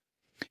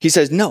 He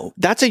says, no,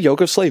 that's a yoke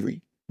of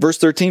slavery. Verse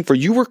 13, for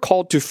you were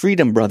called to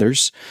freedom,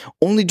 brothers,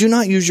 only do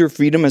not use your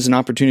freedom as an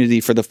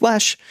opportunity for the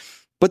flesh,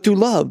 but to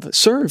love,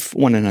 serve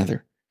one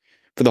another.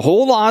 For the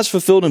whole law is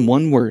fulfilled in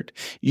one word,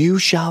 you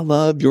shall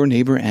love your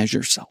neighbor as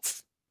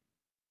yourself.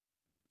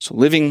 So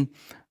living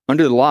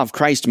under the law of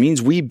Christ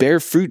means we bear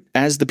fruit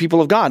as the people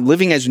of God,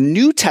 living as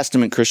New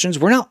Testament Christians.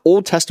 We're not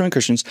Old Testament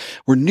Christians.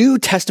 We're New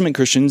Testament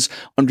Christians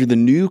under the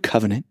new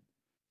covenant.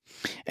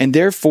 And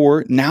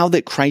therefore, now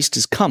that Christ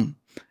has come,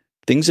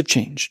 things have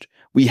changed.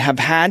 We have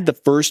had the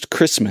first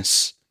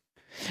Christmas.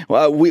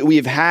 We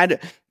have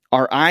had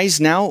our eyes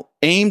now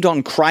aimed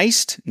on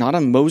Christ, not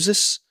on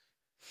Moses.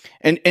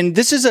 And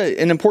this is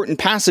an important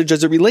passage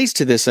as it relates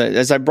to this,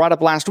 as I brought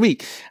up last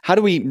week. How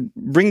do we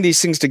bring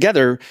these things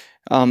together?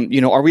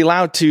 Are we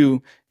allowed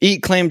to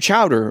eat clam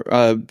chowder?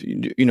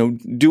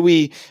 Do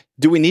we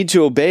need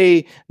to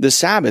obey the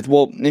Sabbath?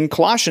 Well, in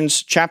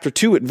Colossians chapter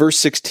 2 at verse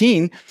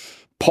 16,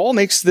 Paul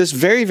makes this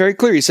very, very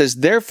clear. He says,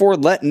 therefore,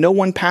 let no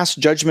one pass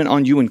judgment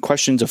on you in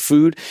questions of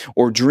food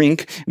or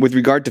drink with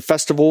regard to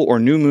festival or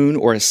new moon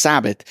or a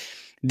Sabbath.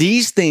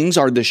 These things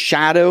are the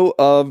shadow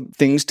of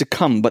things to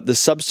come, but the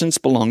substance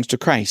belongs to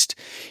Christ.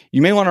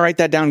 You may want to write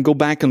that down and go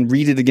back and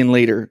read it again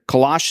later.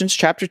 Colossians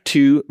chapter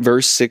 2,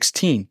 verse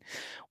 16.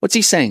 What's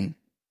he saying?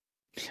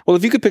 Well,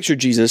 if you could picture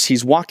Jesus,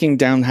 he's walking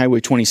down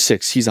Highway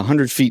 26. He's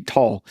 100 feet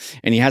tall,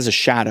 and he has a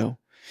shadow.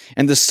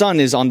 And the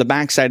sun is on the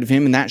backside of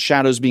him, and that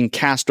shadow is being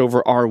cast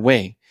over our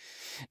way.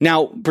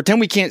 Now, pretend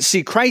we can't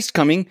see Christ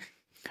coming,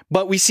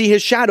 but we see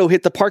his shadow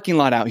hit the parking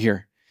lot out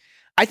here.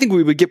 I think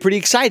we would get pretty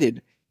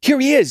excited. Here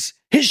he is.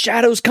 His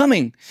shadow's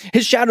coming.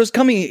 His shadow's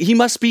coming. He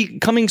must be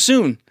coming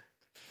soon.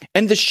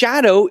 And the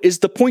shadow is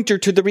the pointer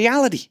to the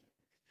reality.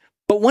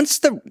 But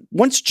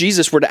once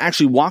Jesus were to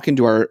actually walk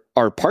into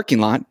our parking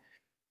lot,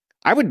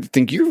 I would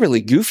think you're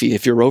really goofy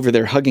if you're over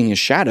there hugging his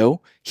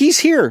shadow. He's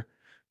here.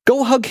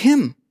 Go hug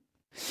him.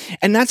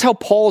 And that's how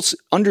Paul's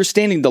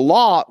understanding the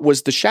law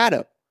was the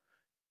shadow.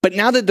 But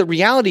now that the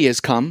reality has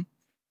come,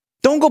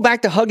 don't go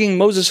back to hugging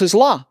Moses'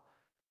 law.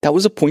 That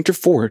was a pointer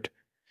forward.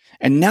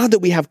 And now that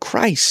we have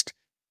Christ,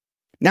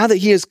 now that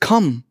he has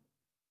come,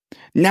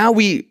 now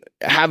we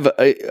have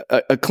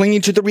a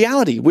clinging to the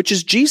reality, which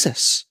is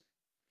Jesus.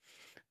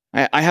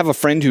 I have a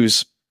friend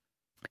he's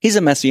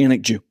a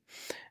Messianic Jew,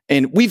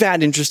 and we've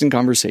had interesting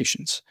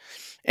conversations.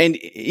 And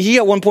he,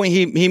 at one point,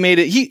 he made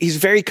it, he's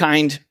very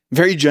kind,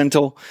 very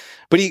gentle,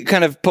 but he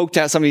kind of poked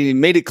at somebody. He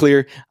made it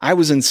clear, I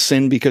was in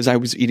sin because I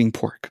was eating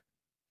pork.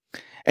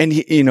 And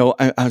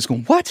I was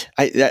going, what?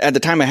 At the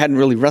time, I hadn't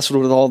really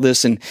wrestled with all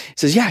this. And he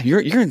says, yeah, you're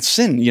in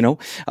sin.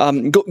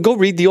 Go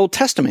read the Old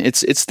Testament.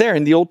 It's there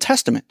in the Old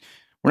Testament.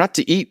 We're not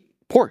to eat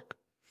pork.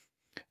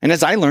 And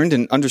as I learned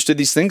and understood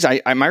these things,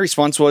 my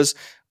response was,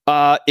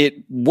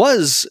 it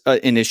was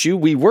an issue.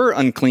 We were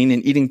unclean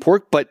in eating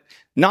pork, but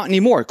not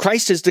anymore.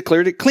 Christ has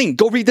declared it clean.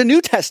 Go read the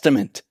New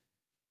Testament.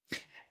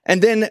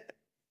 And then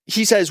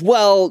he says,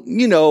 well,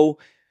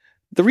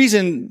 the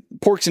reason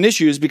pork's an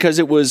issue is because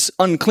it was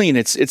unclean.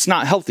 It's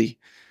not healthy.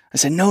 I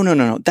said,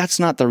 no. That's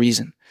not the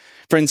reason.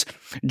 Friends,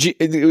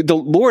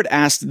 the Lord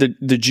asked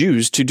the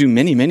Jews to do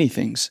many, many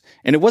things.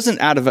 And it wasn't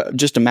out of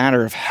just a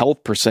matter of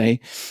health per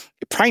se.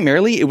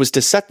 Primarily, it was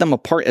to set them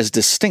apart as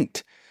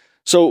distinct.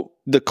 So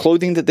the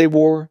clothing that they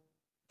wore,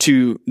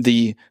 to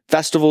the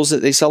festivals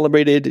that they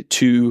celebrated,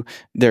 to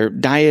their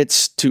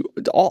diets, to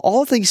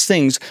all of these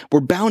things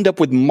were bound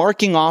up with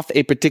marking off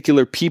a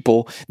particular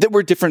people that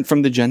were different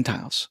from the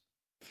Gentiles.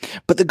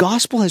 But the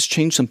gospel has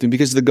changed something,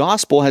 because the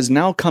gospel has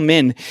now come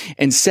in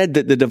and said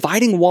that the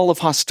dividing wall of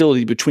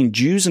hostility between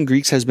Jews and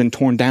Greeks has been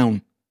torn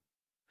down.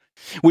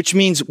 Which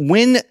means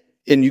and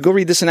you go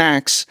read this in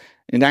Acts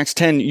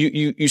 10,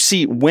 you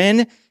see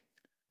when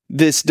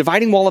this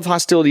dividing wall of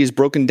hostility is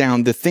broken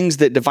down, the things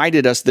that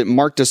divided us, that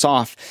marked us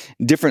off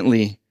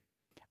differently,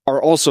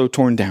 are also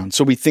torn down.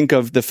 So we think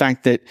of the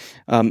fact that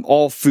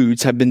all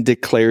foods have been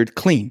declared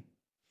clean.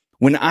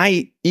 When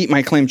I eat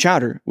my clam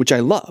chowder, which I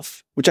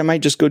love, which I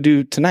might just go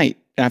do tonight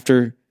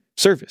after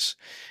service,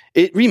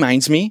 it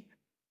reminds me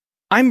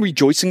I'm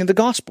rejoicing in the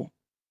gospel.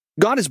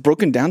 God has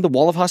broken down the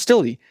wall of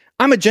hostility.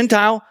 I'm a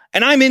Gentile,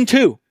 and I'm in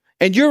too,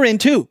 and you're in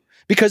too,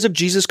 because of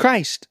Jesus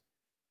Christ.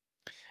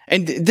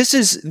 And this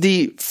is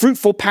the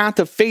fruitful path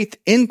of faith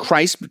in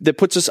Christ that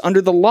puts us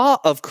under the law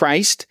of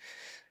Christ,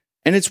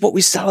 and it's what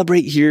we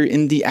celebrate here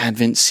in the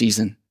Advent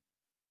season.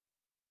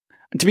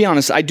 And to be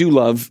honest, I do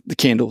love the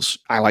candles.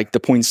 I like the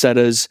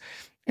poinsettias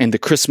and the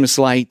Christmas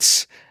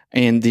lights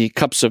and the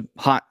cups of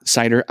hot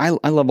cider. I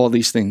love all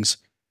these things.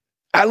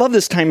 I love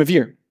this time of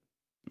year.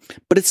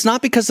 But it's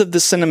not because of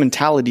the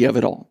sentimentality of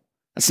it all.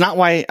 That's not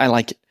why I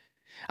like it.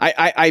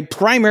 I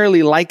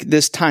primarily like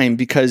this time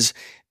because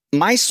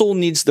my soul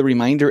needs the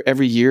reminder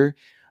every year.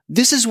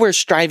 This is where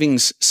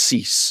strivings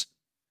cease.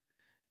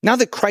 Now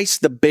that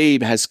Christ the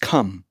babe has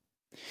come,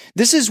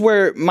 this is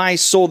where my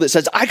soul that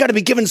says, I got to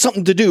be given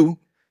something to do,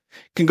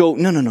 can go,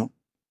 no.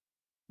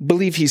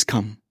 Believe he's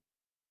come.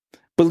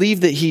 Believe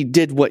that he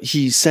did what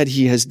he said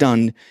he has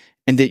done,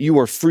 and that you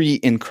are free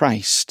in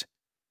Christ.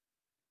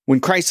 When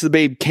Christ the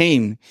babe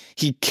came,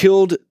 he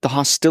killed the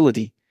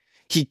hostility.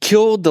 He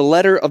killed the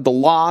letter of the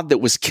law that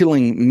was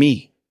killing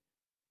me,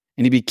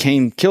 and he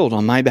became killed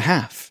on my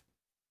behalf.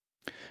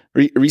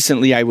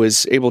 Recently, I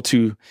was able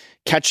to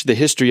catch the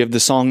history of the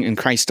song In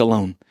Christ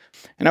Alone.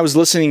 And I was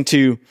listening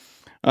to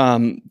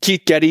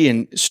Keith Getty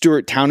and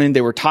Stuart Townend,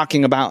 they were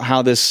talking about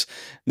how this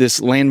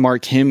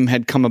landmark hymn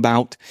had come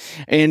about.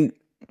 And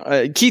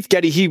Keith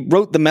Getty, he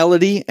wrote the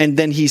melody, and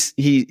then he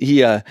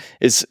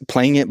is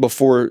playing it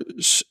before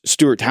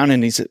Stuart Townend.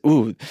 And he said,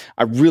 "Ooh,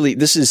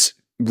 this is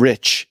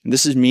rich.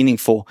 This is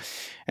meaningful."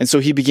 And so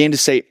he began to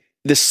say,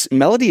 "This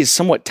melody is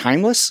somewhat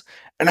timeless,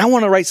 and I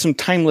want to write some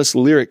timeless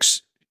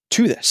lyrics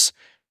to this."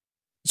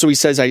 So he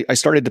says, I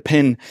started to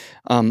pen,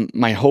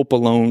 "My hope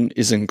alone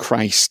is in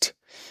Christ."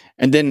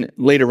 And then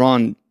later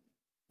on,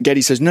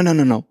 Getty says,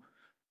 no.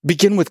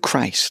 Begin with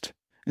Christ.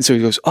 And so he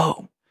goes,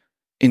 "Oh,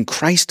 in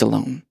Christ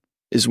alone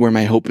is where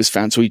my hope is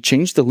found." So he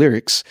changed the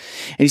lyrics.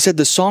 And he said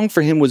the song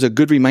for him was a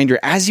good reminder.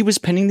 As he was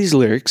penning these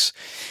lyrics,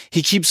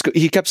 he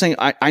kept saying,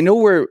 I know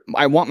where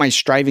I want my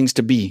strivings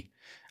to be.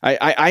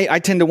 I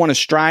tend to want to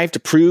strive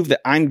to prove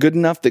that I'm good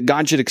enough, that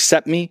God should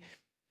accept me.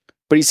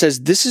 But he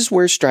says, this is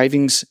where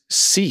strivings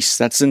cease.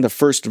 That's in the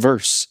first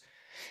verse.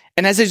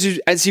 And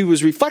as he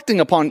was reflecting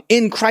upon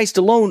in Christ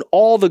alone,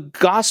 all the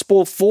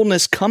gospel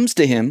fullness comes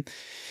to him.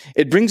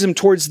 It brings him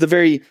towards the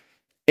very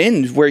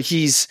end where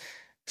he's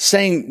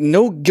saying,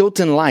 no guilt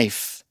in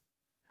life,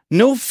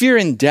 no fear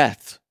in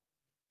death.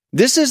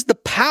 This is the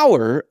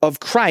power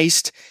of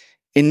Christ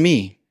in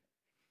me.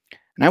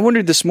 And I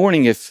wondered this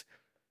morning if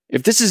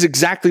this is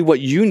exactly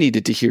what you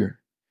needed to hear.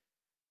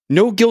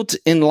 No guilt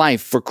in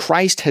life, for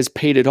Christ has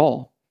paid it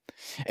all.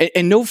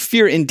 And no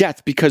fear in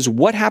death, because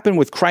what happened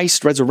with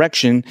Christ's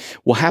resurrection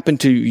will happen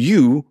to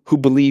you who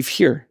believe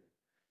here.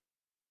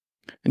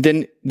 And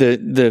then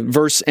the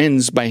verse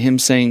ends by him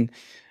saying,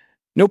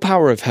 no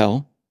power of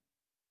hell,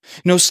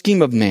 no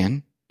scheme of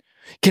man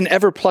can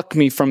ever pluck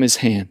me from his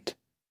hand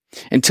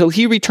until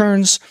he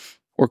returns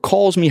or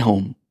calls me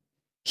home.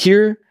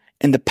 Here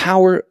in the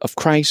power of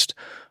Christ,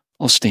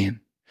 I'll stand.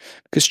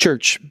 Because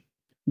church,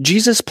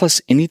 Jesus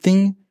plus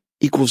anything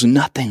equals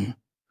nothing.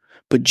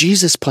 But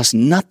Jesus plus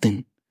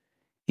nothing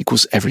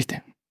equals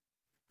everything.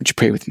 Would you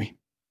pray with me?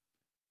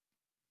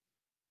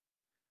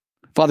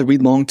 Father, we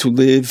long to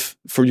live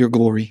for your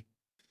glory,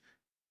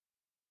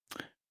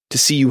 to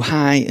see you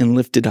high and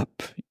lifted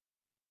up,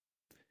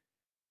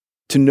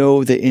 to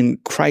know that in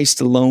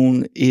Christ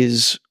alone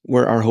is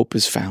where our hope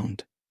is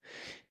found.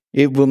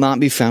 It will not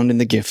be found in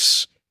the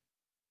gifts.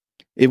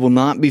 It will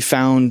not be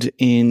found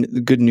in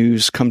the good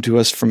news come to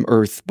us from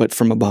earth, but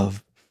from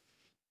above.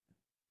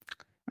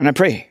 And I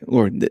pray,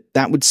 Lord,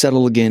 that would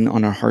settle again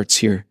on our hearts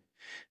here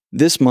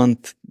this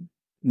month,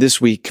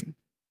 this week,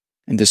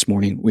 and this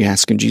morning. We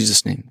ask in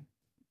Jesus' name.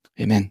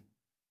 Amen.